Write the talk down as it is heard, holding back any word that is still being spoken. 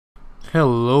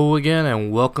Hello again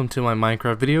and welcome to my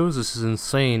Minecraft videos. This is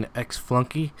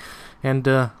InsaneXFlunky, and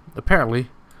apparently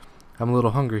I'm a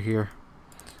little hungry here,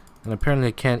 and apparently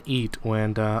I can't eat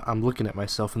when I'm looking at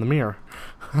myself in the mirror.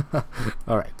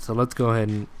 Alright, so let's go ahead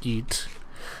and eat.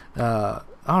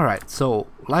 Alright, so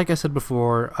like I said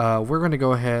before, we're going to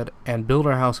go ahead and build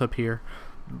our house up here,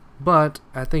 but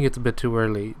I think it's a bit too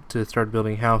early to start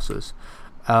building houses.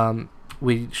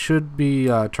 We should be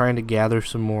trying to gather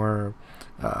some more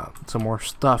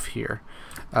stuff here.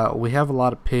 We have a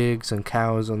lot of pigs and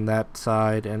cows on that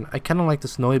side, and I kind of like the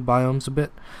snowy biomes a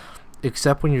bit,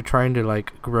 except when you're trying to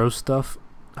like grow stuff,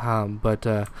 but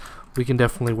we can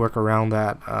definitely work around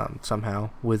that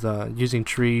somehow with using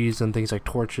trees and things like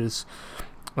torches.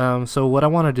 So what I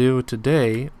want to do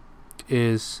today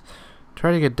is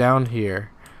try to get down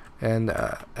here, and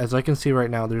as I can see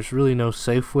right now, there's really no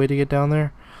safe way to get down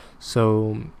there,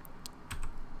 so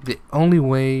the only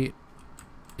way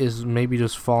is maybe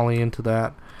just falling into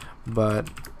that, but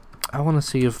I want to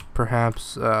see if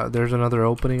perhaps there's another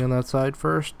opening on that side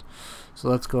first. So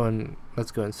let's go and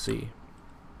see.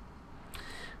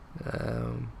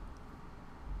 Let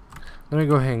me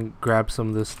go ahead and grab some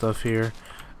of this stuff here.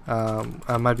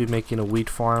 I might be making a wheat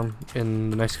farm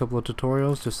in the next couple of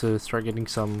tutorials just to start getting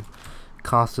some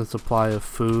constant supply of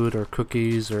food or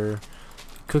cookies. Or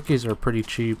cookies are pretty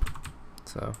cheap,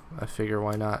 so I figure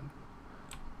why not.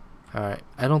 Alright,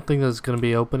 I don't think there's going to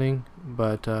be opening,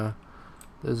 but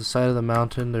there's a side of the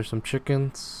mountain, there's some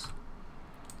chickens.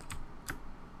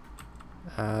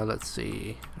 Let's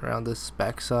see, around this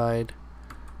backside.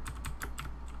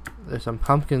 There's some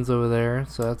pumpkins over there,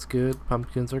 so that's good.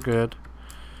 Pumpkins are good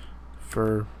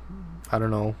for, I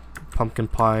don't know, pumpkin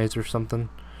pies or something.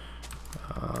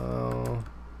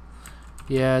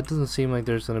 Yeah, it doesn't seem like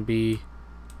there's going to be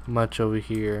much over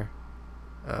here.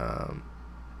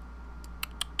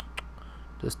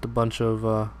 Just a bunch of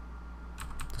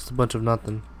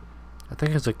nothing. I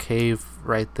think there's a cave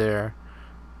right there.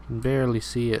 You can barely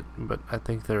see it, but I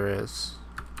think there is.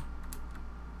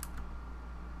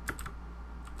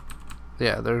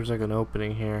 Yeah, there's like an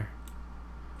opening here.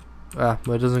 But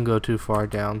it doesn't go too far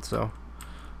down, so.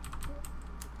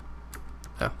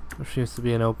 Yeah, there seems to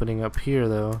be an opening up here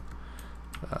though.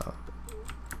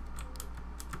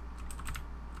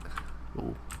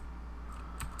 Ooh.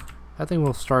 I think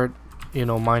we'll start,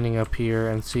 mining up here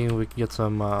and seeing if we can get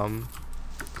some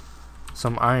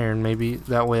iron. Maybe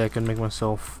that way I can make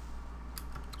myself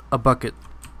a bucket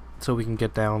so we can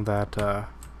get down that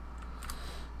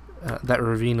that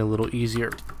ravine a little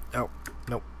easier. Oh,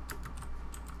 nope.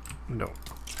 No.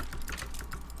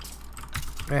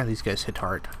 Man, these guys hit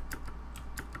hard.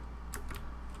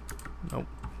 Nope.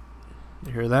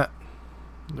 You hear that?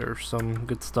 There's some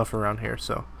good stuff around here,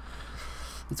 so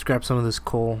let's grab some of this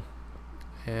coal.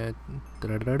 And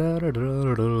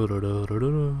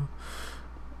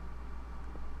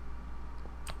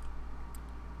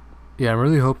yeah, I'm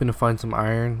really hoping to find some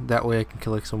iron. That way I can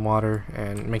collect some water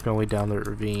and make my way down the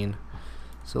ravine.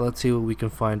 So let's see what we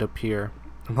can find up here.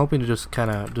 I'm hoping to just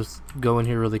go in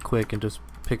here really quick and just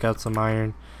pick out some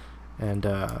iron and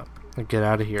get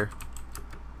out of here,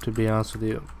 to be honest with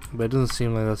you. But it doesn't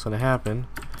seem like that's going to happen.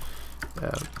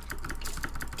 There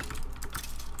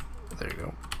you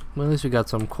go. Well, at least we got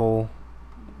some coal,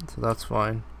 so that's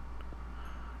fine.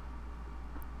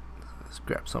 Let's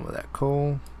grab some of that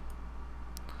coal.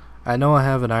 I know I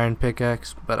have an iron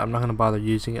pickaxe, but I'm not going to bother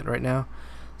using it right now,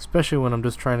 especially when I'm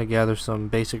just trying to gather some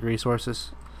basic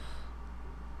resources.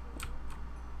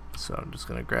 So I'm just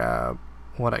going to grab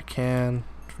what I can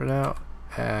for now,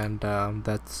 and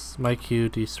that's my cue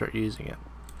to start using it.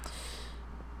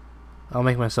 I'll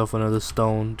make myself another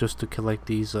stone just to collect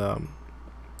these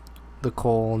the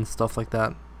coal and stuff like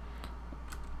that.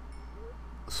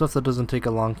 Stuff that doesn't take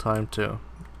a long time to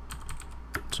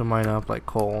mine up, like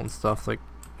coal and stuff. Like,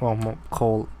 well,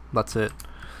 coal, that's it.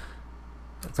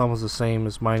 It's almost the same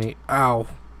as mining. Ow!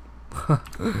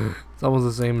 It's almost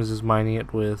the same as just mining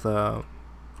it with an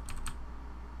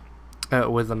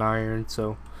iron.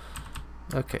 So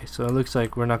okay, so it looks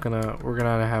like we're not gonna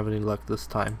have any luck this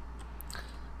time.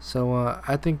 So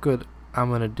I think what I'm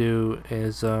gonna do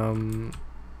is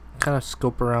kind of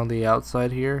scope around the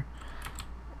outside here.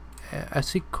 I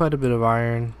see quite a bit of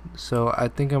iron, so I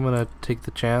think I'm gonna take the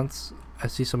chance. I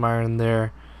see some iron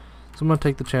there, so I'm gonna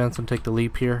take the chance and take the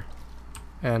leap here,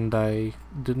 and I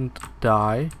didn't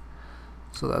die,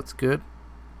 so that's good.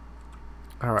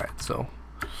 Alright, so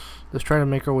let's try to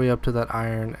make our way up to that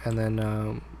iron and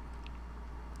then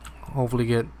hopefully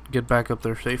get back up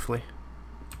there safely.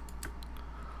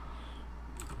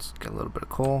 Let's get a little bit of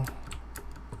coal.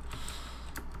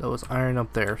 There was iron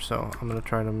up there, so I'm gonna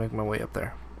try to make my way up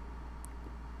there.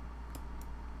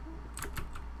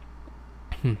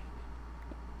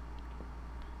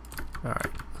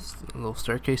 Alright, a little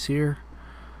staircase here.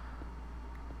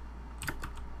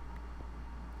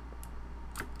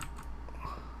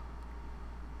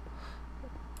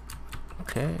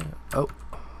 Okay. Oh,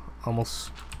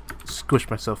 almost squished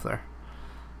myself there.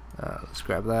 Let's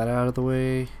grab that out of the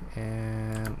way,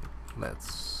 and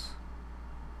let's...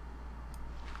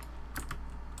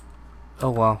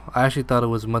 Oh wow, I actually thought it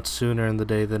was much sooner in the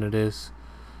day than it is.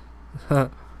 Oh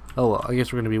well, I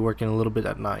guess we're going to be working a little bit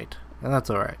at night, and that's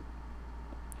alright.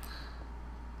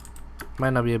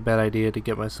 Might not be a bad idea to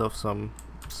get myself some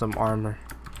armor,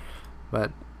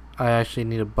 but I actually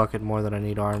need a bucket more than I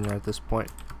need armor at this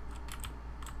point.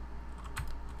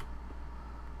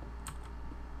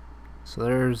 So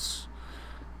there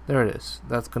it is.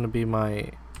 That's gonna be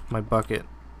my bucket.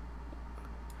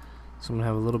 So I'm gonna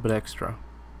have a little bit extra.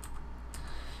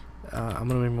 I'm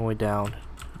gonna make my way down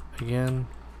again.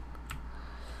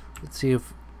 Let's see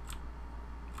if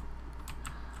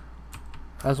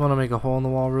I just want to make a hole in the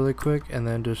wall really quick, and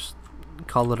then just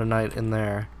call it a night in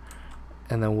there,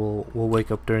 and then we'll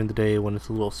wake up during the day when it's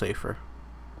a little safer.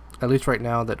 At least right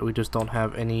now that we just don't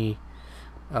have any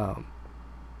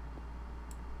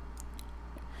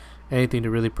anything to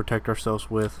really protect ourselves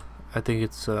with. I think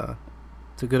it's a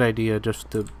good idea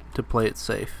just to play it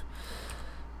safe.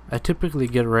 I typically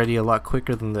get ready a lot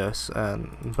quicker than this,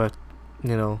 but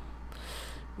you know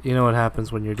what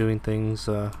happens when you're doing things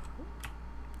for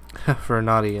an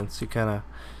audience. You kind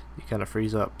of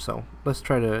freeze up. So let's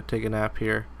try to take a nap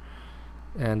here,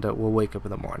 and we'll wake up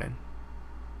in the morning.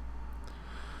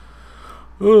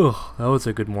 Oh, that was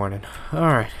a good morning.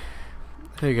 Alright,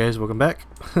 hey guys, welcome back.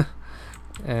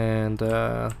 And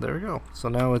there we go. So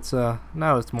now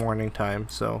it's morning time,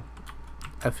 so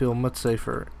I feel much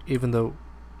safer, even though...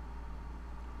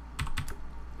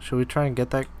 Should we try and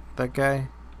get that guy?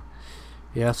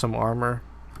 He has some armor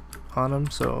on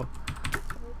him, so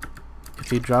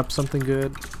if he drops something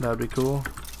good, that would be cool.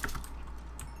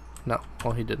 No,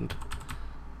 well, he didn't.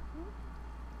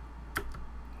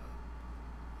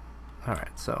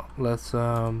 Alright, so let's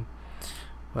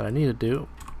what I need to do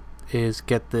is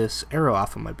get this arrow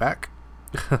off of my back.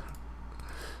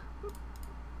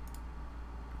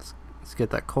 let's get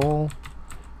that coal,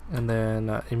 and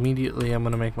then immediately I'm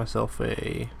gonna make myself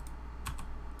a...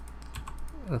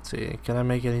 Let's see, can I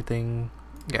make anything?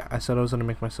 Yeah, I said I was gonna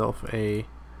make myself a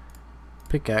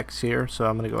pickaxe here, so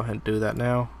I'm gonna go ahead and do that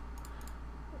now.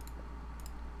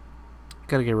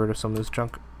 Gotta get rid of some of this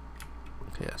junk.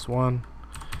 Okay, that's one.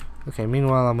 Okay,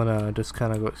 meanwhile I'm gonna just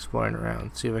kind of go exploring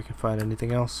around, see if I can find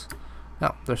anything else.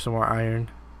 Oh, there's some more iron.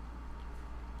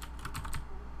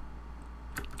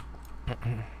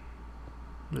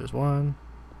 There's one.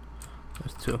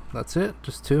 There's two. That's it?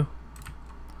 Just two?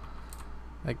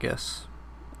 I guess.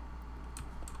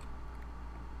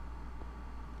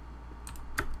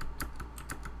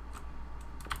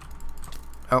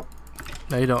 Oh,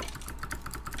 no you don't.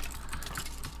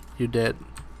 You dead.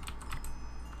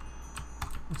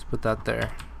 Let's put that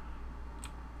there.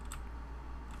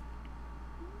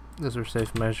 This is our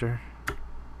safe measure.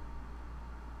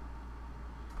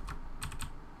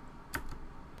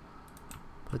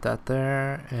 Put that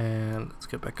there, and let's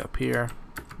get back up here.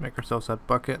 Make ourselves that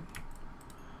bucket.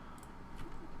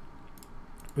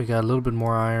 We got a little bit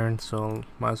more iron, so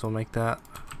might as well make that.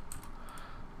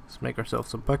 Let's make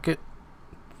ourselves a bucket.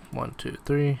 1, 2,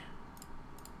 3.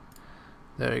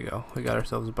 There you go. We got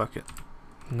ourselves a bucket.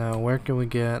 Now where can we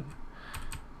get...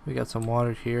 We got some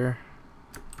water here.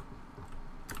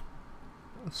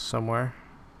 Somewhere.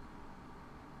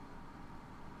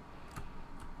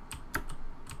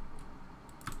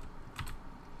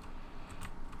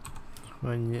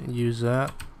 When you use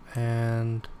that,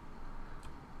 and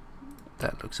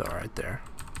that looks alright there.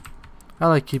 I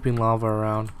like keeping lava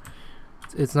around.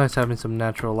 It's nice having some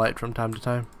natural light from time to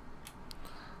time.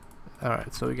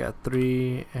 Alright, so we got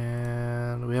 3,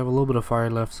 and we have a little bit of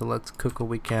fire left, so let's cook what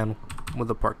we can with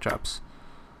the pork chops.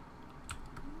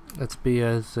 Let's be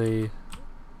as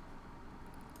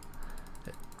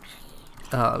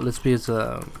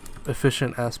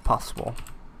efficient as possible.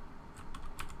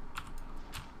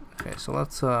 Okay, so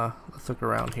let's look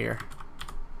around here.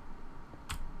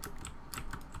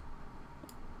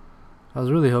 I was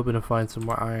really hoping to find some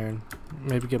more iron.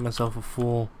 Maybe get myself a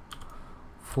full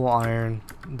iron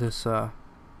this time,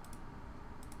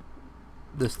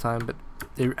 but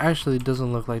it actually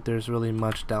doesn't look like there's really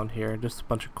much down here, just a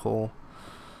bunch of coal.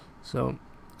 So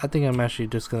I think I'm actually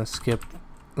just gonna skip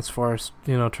as far as,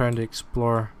 you know, trying to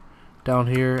explore down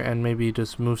here, and maybe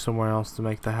just move somewhere else to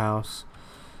make the house.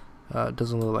 It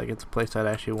doesn't look like it's a place I'd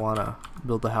actually wanna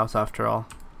build the house after all.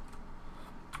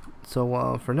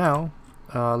 So for now,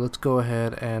 let's go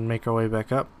ahead and make our way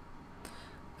back up.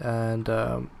 And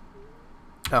oh,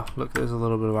 look, there's a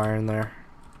little bit of iron there.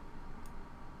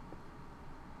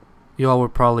 Y'all were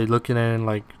probably looking at it and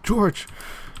like, George,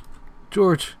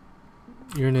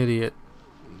 you're an idiot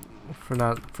for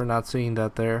not seeing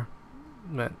that there.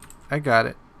 But I got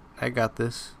it. I got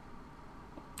this.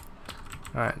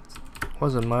 Alright,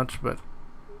 wasn't much, but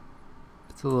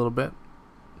it's a little bit.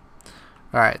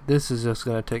 Alright, this is just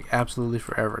gonna take absolutely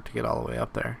forever to get all the way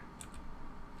up there.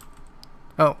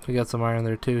 Oh, we got some iron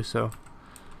there too, so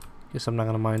guess I'm not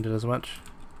gonna mind it as much.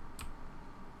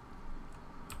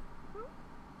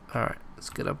 Alright, let's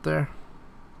get up there.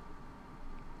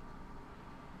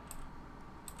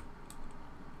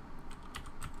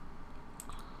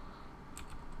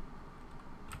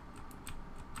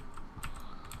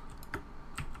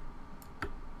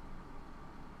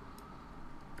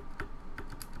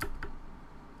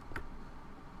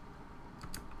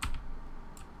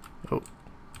 Oh.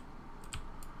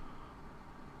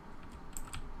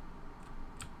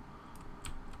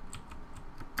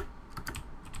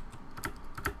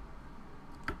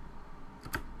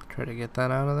 Try to get that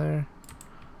out of there.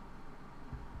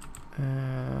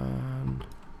 And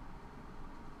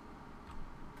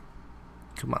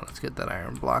come on, let's get that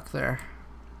iron block there.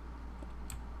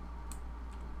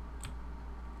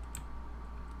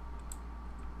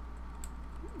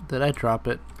 Did I drop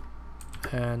it?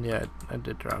 And yeah, I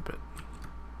did drop it.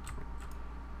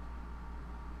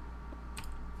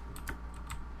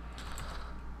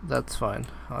 That's fine.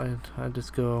 I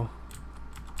just go.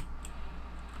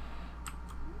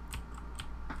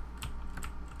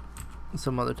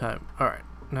 Some other time. Alright,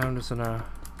 now I'm just gonna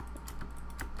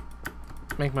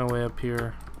make my way up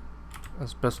here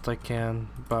as best I can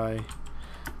by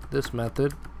this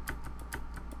method.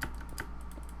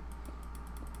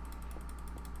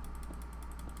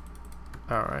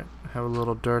 Alright, have a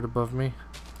little dirt above me.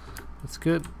 That's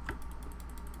good.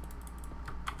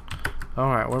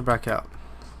 Alright, we're back out.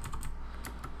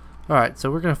 Alright, so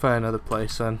we're gonna find another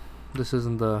place then. This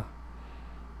isn't the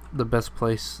best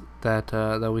place that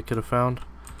that we could have found.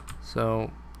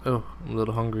 So, oh, I'm a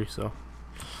little hungry, so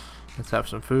let's have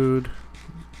some food.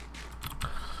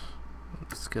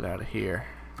 Let's get out of here.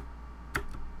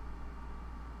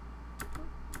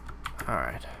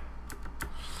 Alright.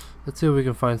 Let's see if we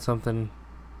can find something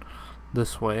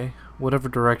this way. Whatever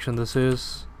direction this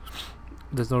is,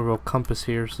 there's no real compass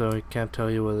here, so I can't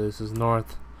tell you whether this is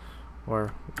north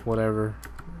or whatever.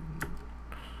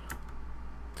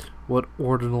 What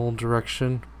ordinal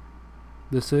direction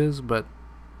this is, but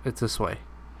it's this way.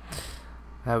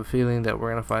 I have a feeling that we're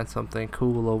gonna find something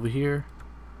cool over here,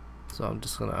 so I'm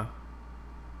just gonna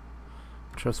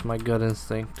trust my gut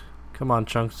instinct. Come on,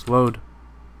 chunks, load.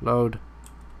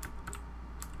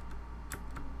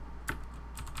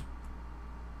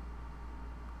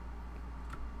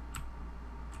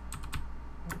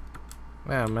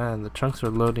 Yeah, man, the chunks are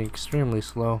loading extremely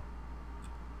slow.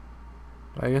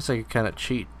 I guess I could kind of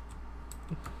cheat.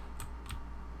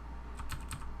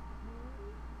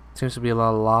 Seems to be a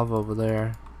lot of lava over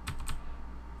there.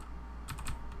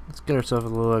 Let's get ourselves a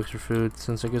little extra food,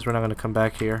 since I guess we're not going to come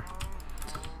back here.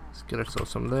 Let's get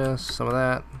ourselves some of this, some of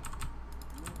that.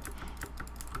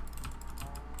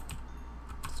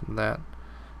 Some of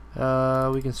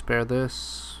that. We can spare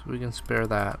this. We can spare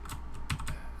that.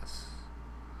 Yes.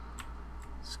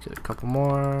 Let's get a couple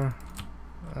more.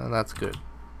 That's good.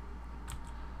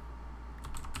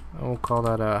 I will call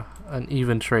that an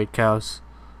even trade, cows.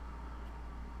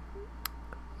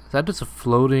 Is that just a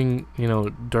floating, you know,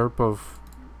 derp of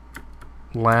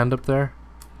land up there?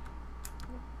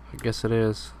 I guess it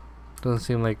is. Doesn't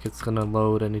seem like it's gonna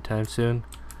load anytime soon.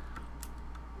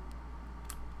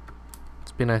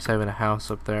 It's be nice having a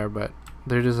house up there, but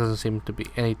there just doesn't seem to be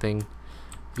anything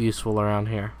useful around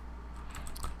here.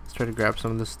 Let's try to grab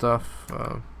some of this stuff.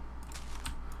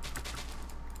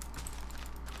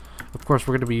 Of course,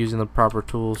 we're going to be using the proper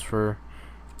tools for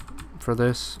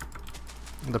this.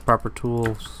 The proper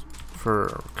tools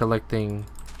for collecting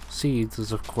seeds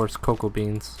is, of course, cocoa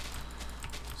beans.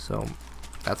 So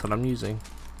that's what I'm using.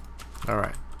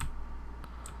 Alright.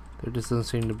 There just doesn't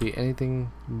seem to be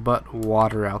anything but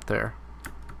water out there.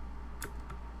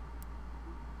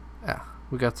 Yeah,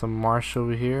 we got some marsh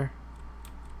over here.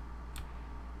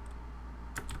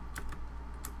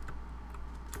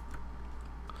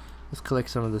 Let's collect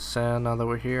some of the sand now that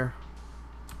we're here.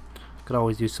 Could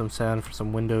always use some sand for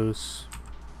some windows.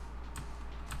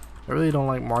 I really don't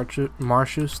like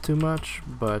marshes too much,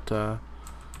 but I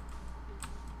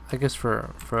guess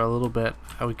for a little bit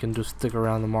we can just stick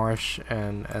around the marsh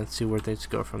and see where things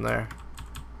go from there.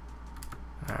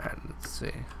 Alright, let's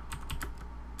see.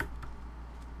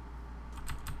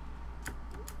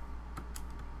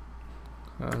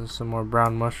 Some more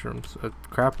brown mushrooms. A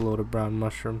crap load of brown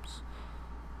mushrooms.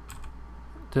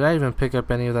 Did I even pick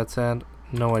up any of that sand?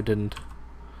 No, I didn't.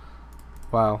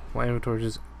 Wow, my inventory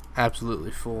is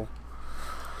absolutely full.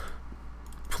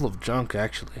 Full of junk,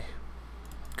 actually.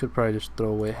 Could probably just throw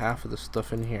away half of the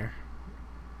stuff in here.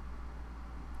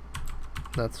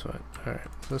 That's fine. Alright,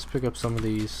 let's pick up some of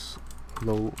these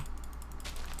some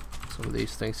of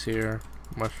these things here.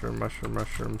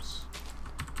 Mushrooms.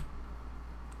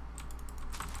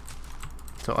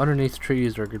 So underneath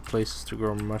trees are good places to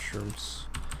grow mushrooms.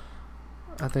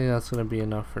 I think that's gonna be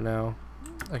enough for now.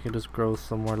 I can just grow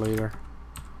some more later.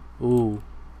 Ooh.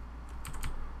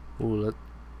 Well,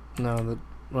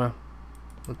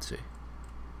 let's see.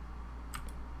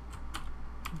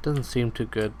 It doesn't seem too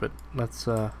good, but let's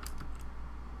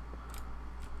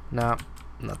nah,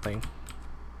 nothing.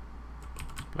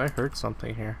 Did I hurt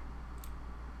something here?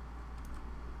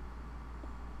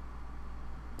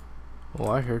 Oh,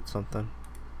 I heard something.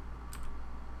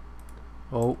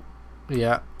 Oh,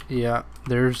 yeah.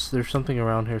 There's something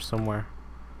around here somewhere.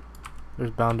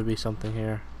 There's bound to be something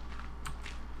here.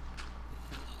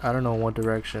 I don't know what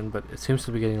direction, but it seems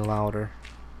to be getting louder.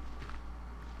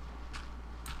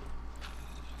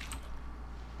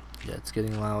 Yeah, it's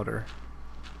getting louder.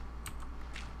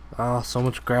 Ah, so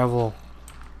much gravel.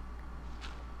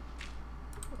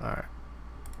 Alright.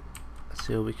 Let's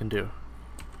see what we can do.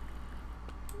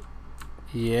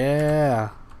 Yeah,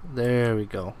 there we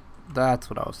go. That's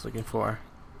what I was looking for.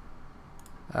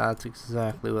 That's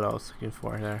exactly what I was looking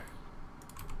for there.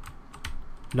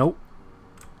 Nope.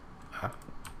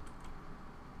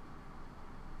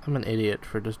 I'm an idiot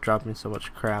for just dropping so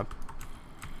much crap.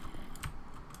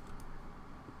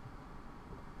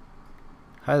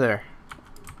 Hi there.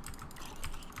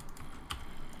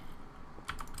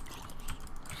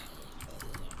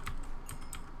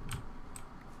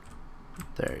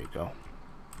 There you go.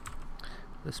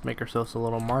 Let's make ourselves a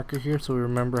little marker here so we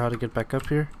remember how to get back up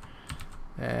here.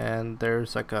 And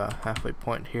there's like a halfway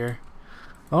point here.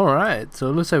 Alright, so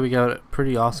it looks like we got a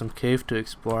pretty awesome cave to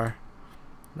explore.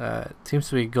 It seems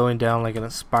to be going down like in a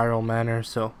spiral manner,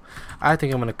 so I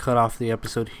think I'm going to cut off the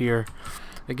episode here.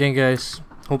 Again guys,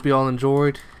 hope you all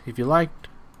enjoyed. If you liked,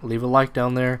 leave a like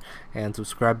down there and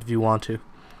subscribe if you want to.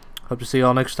 Hope to see you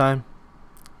all next time.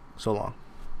 So long.